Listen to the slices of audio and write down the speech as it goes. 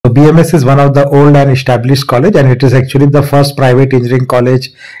So BMS is one of the old and established college, and it is actually the first private engineering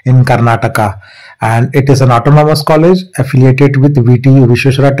college in Karnataka. And it is an autonomous college affiliated with VTU,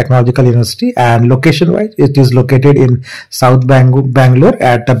 Visvesvaraya Technological University, and location-wise, it is located in South Bangalore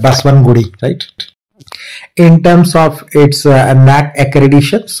at Baswangudi, right? In terms of its NAC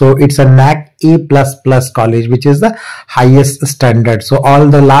accreditation, so it's a NAC A++ college, which is the highest standard. So all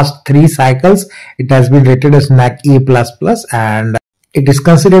the last 3 cycles, it has been rated as NAC A++, and it is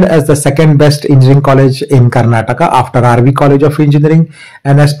considered as the second best engineering college in Karnataka after RV College of Engineering,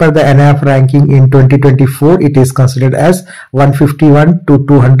 and as per the NIF ranking in 2024, it is considered as 151 to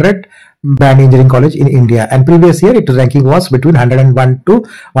 200 band engineering college in India, and previous year its ranking was between 101 to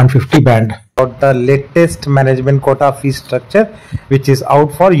 150 band. About the latest management quota fee structure which is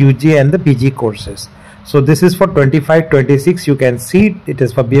out for UG and the PG courses. So this is for 25-26. You can see it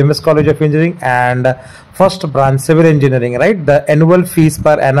is for BMS College of Engineering and first branch civil engineering, right? The annual fees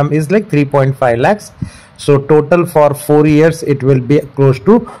per annum is like 3.5 lakhs. So total for 4 years it will be close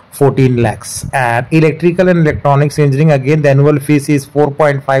to 14 lakhs. And electrical and electronics engineering, again the annual fees is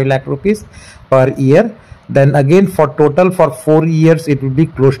 4.5 lakh rupees per year. Then again for total for 4 years it will be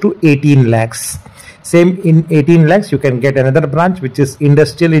close to 18 lakhs. Same in 18 lakhs you can get another branch which is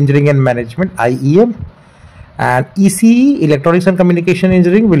industrial engineering and management, IEM. And ECE, electronics and communication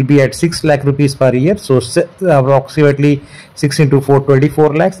engineering, will be at 6 lakh rupees per year. So approximately 6 into 4,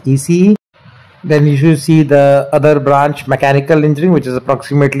 24 lakhs ECE. Then you should see the other branch, mechanical engineering, which is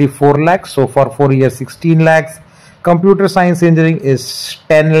approximately 4 lakhs. So for 4 years 16 lakhs. Computer science engineering is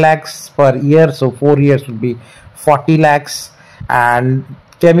 10 lakhs per year. So 4 years will be 40 lakhs. And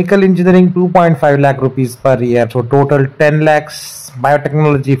chemical engineering 2.5 lakh rupees per year. So total 10 lakhs.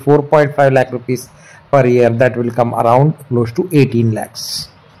 Biotechnology 4.5 lakh rupees per year. That will come around close to 18 lakhs.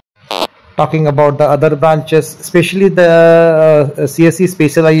 Talking about the other branches, especially the CSE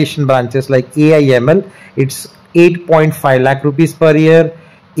specialization branches like AIML, it's 8.5 lakh rupees per year.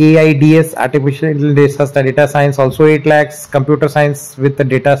 AIDS, artificial intelligence and data science, also 8 lakhs. Computer science with the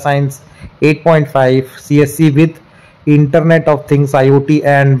data science 8.5. CSE with Internet of Things, IoT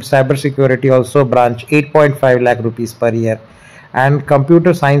and cyber security, also branch 8.5 lakh rupees per year. And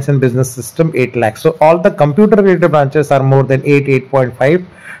computer science and business system 8 lakhs. So all the computer related branches are more than 8.5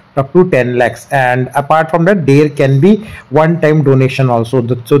 up to 10 lakhs. And apart from that, there can be one-time donation also.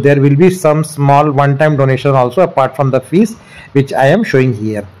 So there will be some small one-time donation also apart from the fees which I am showing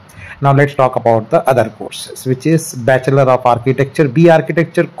here. Now let's talk about the other courses, which is Bachelor of Architecture, B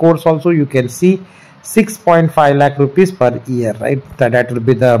Architecture course. Also you can see 6.5 lakh rupees per year, right? That will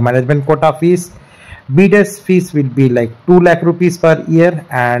be the management quota fees. BDES fees will be like 2 lakh rupees per year,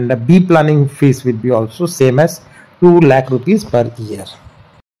 and B planning fees will be also same as 2 lakh rupees per year.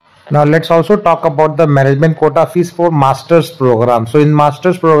 Now let's also talk about the management quota fees for master's program. So in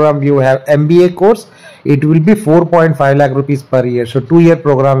master's program you have MBA course, it will be 4.5 lakh rupees per year. So 2-year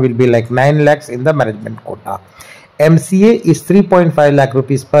program will be like 9 lakhs in the management quota. MCA is 3.5 lakh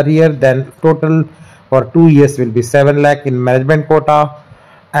rupees per year. Then total for 2 years will be 7 lakh in management quota.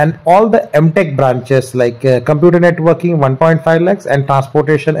 And all the MTech branches like computer networking 1.5 lakhs and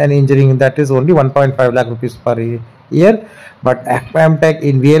transportation and engineering, that is only 1.5 lakh rupees per year. But MTech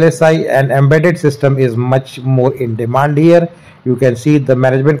in VLSI and embedded system is much more in demand here. You can see the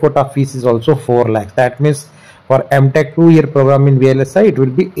management quota fees is also 4 lakhs. That means for MTech 2-year program in VLSI it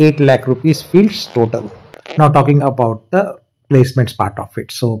will be 8 lakh rupees fields total. Now talking about the placements part of it.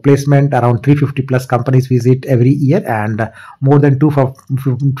 So placement, around 350 plus companies visit every year, and more than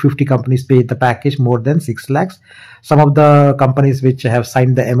 250 companies pay the package more than 6 lakhs. Some of the companies which have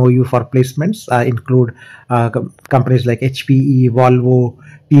signed the MOU for placements include companies like HPE, Volvo,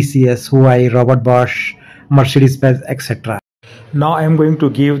 TCS, Huawei, Robert Bosch, Mercedes-Benz, etc. Now I am going to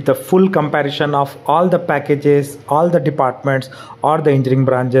give the full comparison of all the packages, all the departments or the engineering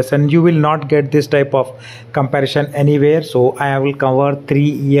branches, and you will not get this type of comparison anywhere. So I will cover 3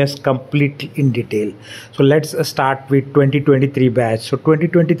 years completely in detail. So let's start with 2023 batch. So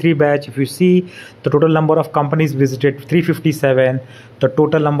 2023 batch, if you see the total number of companies visited 357, the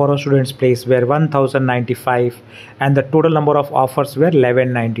total number of students placed were 1095, and the total number of offers were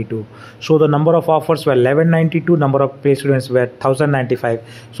 1192. So the number of offers were 1192, number of placed students were 1095,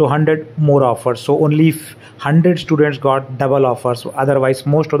 so 100 more offers. So only 100 students got double offers, otherwise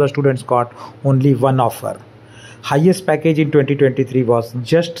most of the students got only one offer. Highest package in 2023 was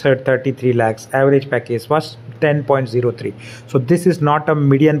just 33 lakhs. Average package was 10.03. So this is not a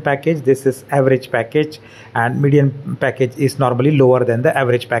median package, this is average package, and median package is normally lower than the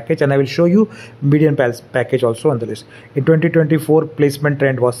average package, and I will show you median package also on the list. In 2024 placement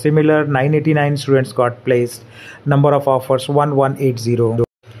trend was similar. 989 students got placed. Number of offers 1180.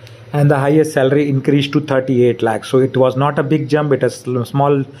 and the highest salary increased to 38 lakhs. So it was not a big jump, it was a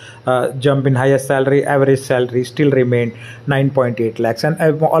small jump in highest salary. Average salary still remained 9.8 lakhs, and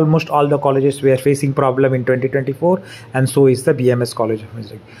almost all the colleges were facing problem in 2024, and so is the BMS College of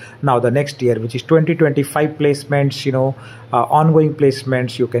Music. Now the next year, which is 2025 placements, ongoing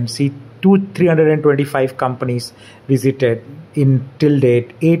placements, you can see 325 companies visited in till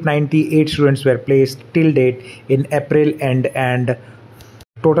date. 898 students were placed till date in April end, and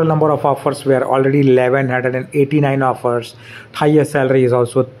total number of offers were already 1189 offers. Highest salary is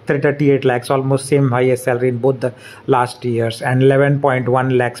also 38 lakhs, almost same highest salary in both the last years, and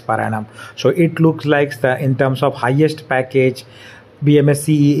 11.1 lakhs per annum. So it looks like in terms of highest package,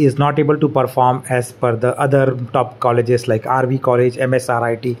 BMSCE is not able to perform as per the other top colleges like RV College,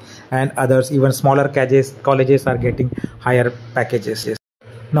 MSRIT, and others. Even smaller colleges are getting higher packages.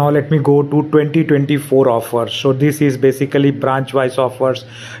 Now let me go to 2024 offers. So this is basically branch wise offers.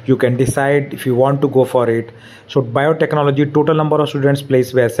 You can decide if you want to go for it. So biotechnology, total number of students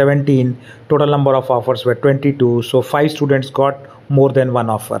placed were 17, total number of offers were 22. So 5 students got more than one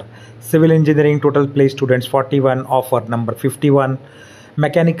offer. Civil engineering, total placed students 41, offer number 51.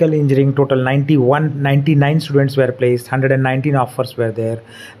 Mechanical engineering, total 99 students were placed, 119 offers were there.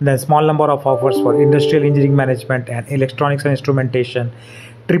 Then small number of offers for industrial engineering management and electronics and instrumentation.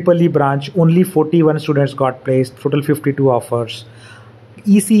 Triple E branch, only 41 students got placed, total 52 offers.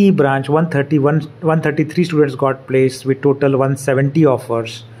 ECE branch, 133 students got placed with total 170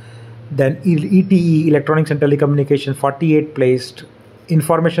 offers. Then ETE, electronics and telecommunication, 48 placed.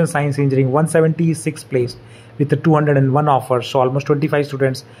 Information science engineering, 176 placed with the 201 offers. So almost 25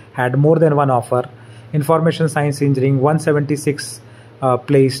 students had more than one offer. Information science engineering, 176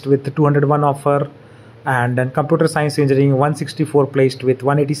 placed with the 201 offer. And then computer science engineering, 164 placed with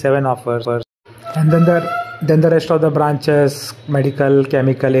 187 offers. And then the rest of the branches, medical,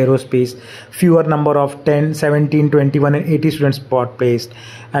 chemical, aerospace, fewer number of 10, 17, 21 and 80 students got placed.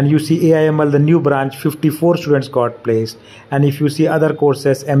 And you see AIML, the new branch, 54 students got placed. And if you see other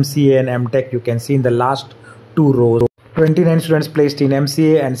courses, MCA and MTech, you can see in the last 2 rows, 29 students placed in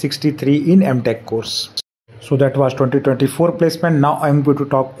MCA and 63 in MTech course. So that was 2024 placement. Now I'm going to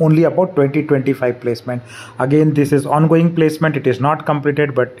talk only about 2025 placement. Again, this is ongoing placement. It is not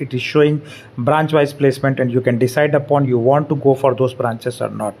completed, but it is showing branch wise placement, and you can decide upon you want to go for those branches or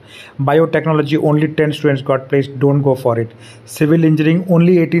not. Biotechnology, only 10 students got placed, don't go for it. Civil engineering,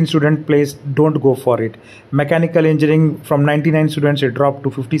 only 18 students placed, don't go for it. Mechanical engineering, from 99 students it dropped to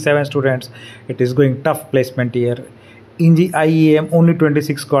 57 students. It is going tough placement here. IEM, only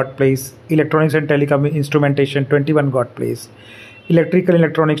 26 got placed. Electronics and telecom instrumentation, 21 got placed. Electrical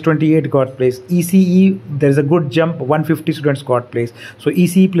electronics, 28 got placed. ECE, there is a good jump, 150 students got placed. So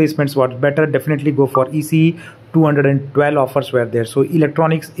ECE placements were better, definitely go for ECE. 212 offers were there. So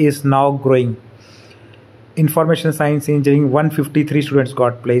electronics is now growing. Information science engineering, 153 students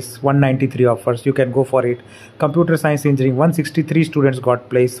got placed, 193 offers, you can go for it. Computer science engineering, 163 students got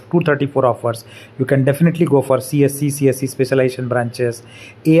placed, 234 offers, you can definitely go for CSE specialization branches.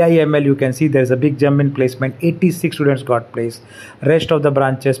 AIML, you can see there is a big jump in placement, 86 students got placed. Rest of the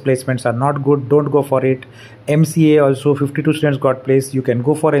branches placements are not good, don't go for it. MCA also 52 students got placed, you can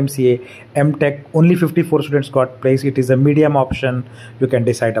go for MCA. MTech, only 54 students got placed, it is a medium option, you can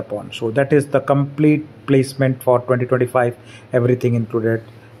decide upon. So that is the complete placement for 2025, everything included.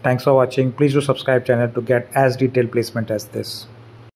 Thanks for watching. Please do subscribe channel to get as detailed placement as this.